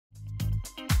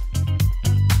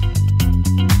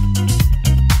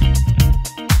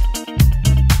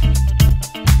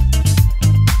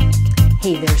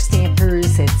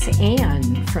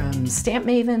from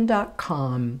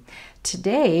Stampmaven.com.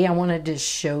 Today I wanted to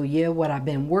show you what I've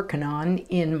been working on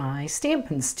in my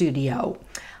stamping studio.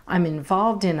 I'm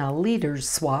involved in a leaders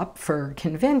swap for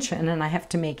convention and I have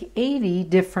to make 80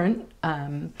 different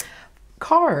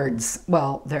cards.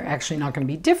 Well, they're actually not going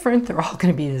to be different, they're all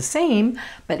going to be the same,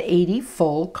 but 80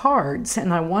 full cards.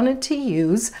 And I wanted to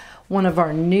use one of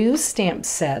our new stamp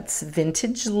sets,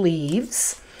 Vintage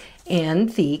Leaves, and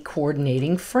the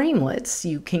coordinating framelits.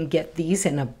 You can get these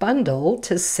in a bundle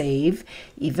to save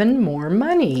even more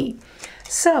money.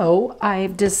 So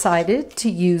I've decided to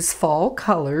use fall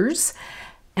colors,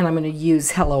 and I'm going to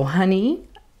use Hello Honey,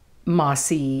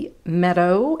 Mossy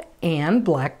Meadow, and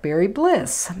Blackberry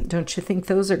Bliss. Don't you think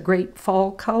those are great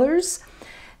fall colors?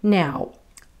 Now,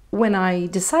 when I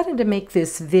decided to make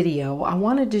this video, I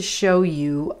wanted to show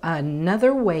you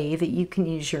another way that you can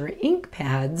use your ink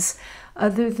pads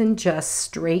other than just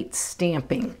straight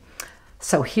stamping.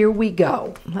 So here we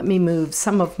go. Let me move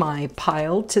some of my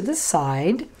pile to the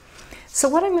side. So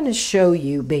what I'm going to show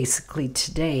you basically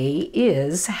today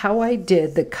is how I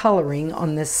did the coloring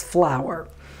on this flower.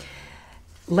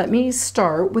 Let me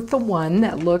start with the one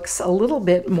that looks a little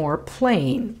bit more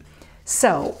plain.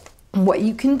 So what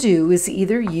you can do is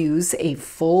either use a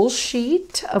full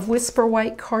sheet of Whisper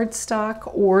White cardstock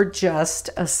or just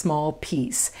a small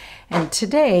piece. And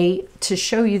today, to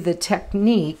show you the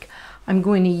technique, I'm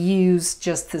going to use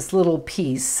just this little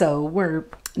piece, so we're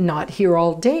not here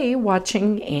all day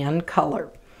watching Anne color.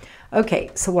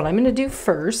 Okay, so what I'm going to do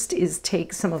first is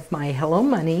take some of my Hello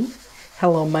Money,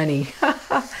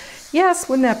 yes,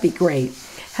 wouldn't that be great?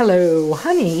 Hello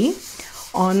Honey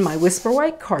on my Whisper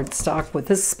White cardstock with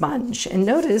a sponge. And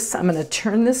notice I'm going to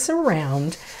turn this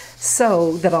around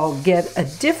so that I'll get a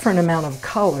different amount of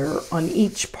color on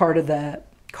each part of the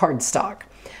cardstock.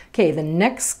 Okay, the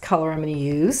next color I'm going to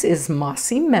use is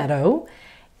Mossy Meadow,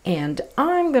 and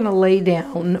I'm going to lay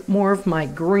down more of my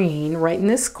green right in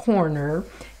this corner,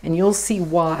 and you'll see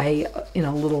why in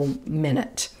a little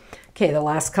minute. Okay, the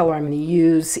last color I'm going to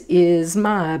use is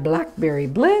my Blackberry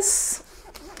Bliss.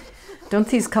 Don't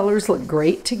these colors look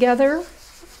great together?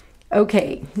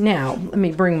 Okay, now let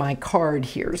me bring my card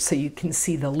here so you can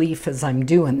see the leaf as I'm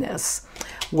doing this.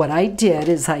 What I did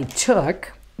is I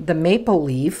took the maple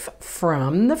leaf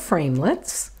from the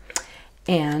framelits,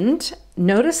 and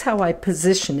notice how I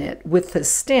position it with the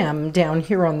stem down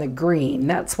here on the green.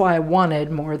 That's why I wanted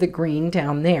more of the green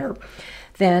down there.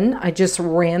 Then I just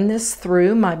ran this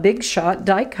through my Big Shot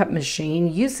die cut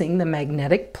machine using the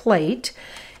magnetic plate.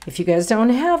 If you guys don't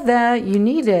have that, you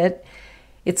need it.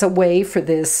 It's a way for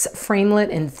this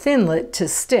framelit and thinlet to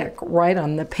stick right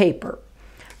on the paper.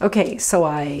 Okay, so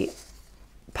I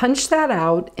punched that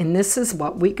out, and this is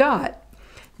what we got.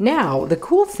 Now, the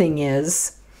cool thing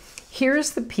is,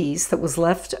 here's the piece that was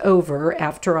left over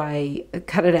after I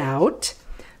cut it out.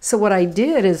 So what I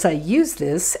did is I used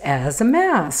this as a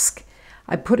mask.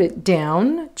 I put it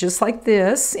down just like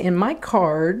this in my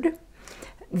card.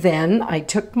 Then I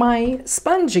took my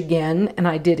sponge again and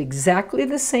I did exactly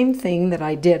the same thing that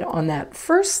I did on that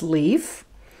first leaf.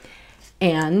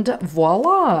 And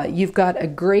voila, you've got a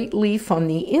great leaf on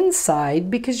the inside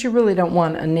because you really don't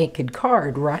want a naked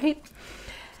card, right?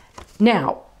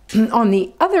 Now, on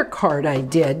the other card I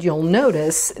did, you'll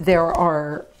notice there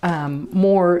are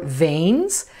more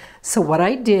veins. So what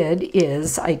I did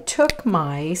is I took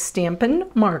my Stampin'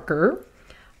 marker,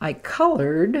 I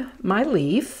colored my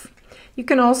leaf. You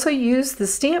can also use the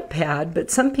stamp pad, but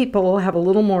some people have a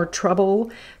little more trouble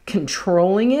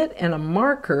controlling it, and a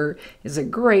marker is a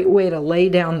great way to lay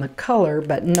down the color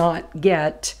but not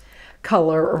get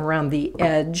color around the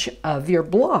edge of your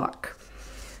block.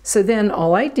 So then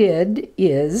all I did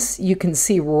is, you can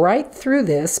see right through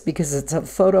this because it's a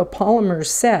photopolymer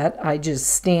set, I just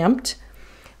stamped.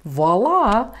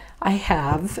 Voila, I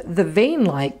have the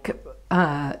vein-like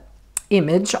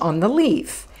image on the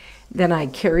leaf. Then I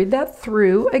carried that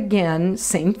through again,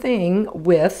 same thing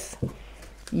with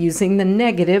using the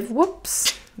negative,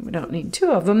 whoops, we don't need two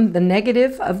of them, the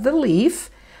negative of the leaf.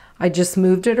 I just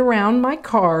moved it around my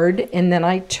card, and then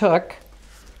I took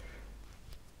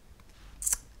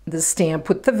the stamp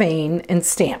with the vein and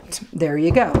stamped. There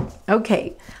you go.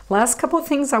 Okay, last couple of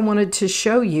things I wanted to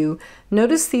show you.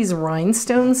 Notice these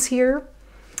rhinestones here?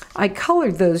 I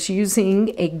colored those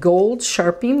using a gold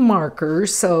Sharpie marker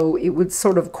so it would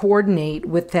sort of coordinate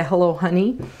with the Hello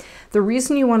Honey. The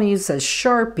reason you want to use a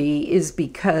Sharpie is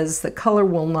because the color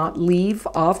will not leave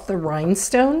off the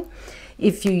rhinestone.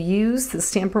 If you use the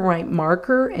Stampin' Right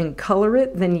marker and color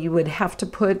it, then you would have to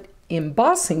put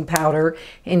embossing powder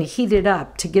and heat it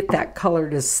up to get that color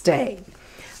to stay.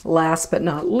 Last but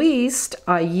not least,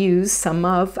 I use some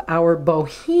of our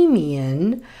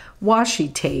Bohemian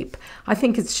washi tape. I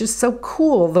think it's just so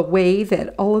cool the way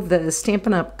that all of the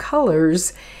Stampin' Up!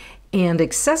 Colors and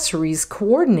accessories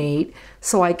coordinate,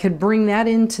 so I could bring that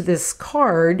into this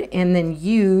card and then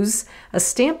use a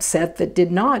stamp set that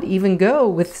did not even go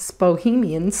with this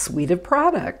Bohemian suite of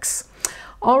products.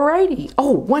 Alrighty.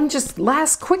 Oh, one just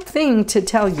last quick thing to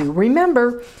tell you.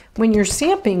 Remember, when you're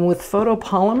stamping with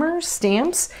photopolymer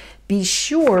stamps, be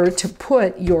sure to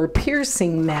put your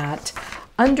piercing mat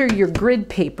under your grid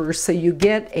paper so you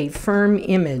get a firm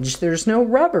image. There's no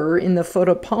rubber in the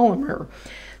photopolymer,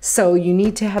 so you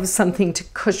need to have something to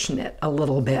cushion it a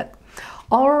little bit.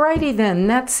 Alrighty then,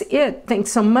 that's it.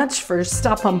 Thanks so much for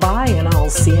stopping by, and I'll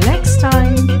see you next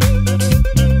time.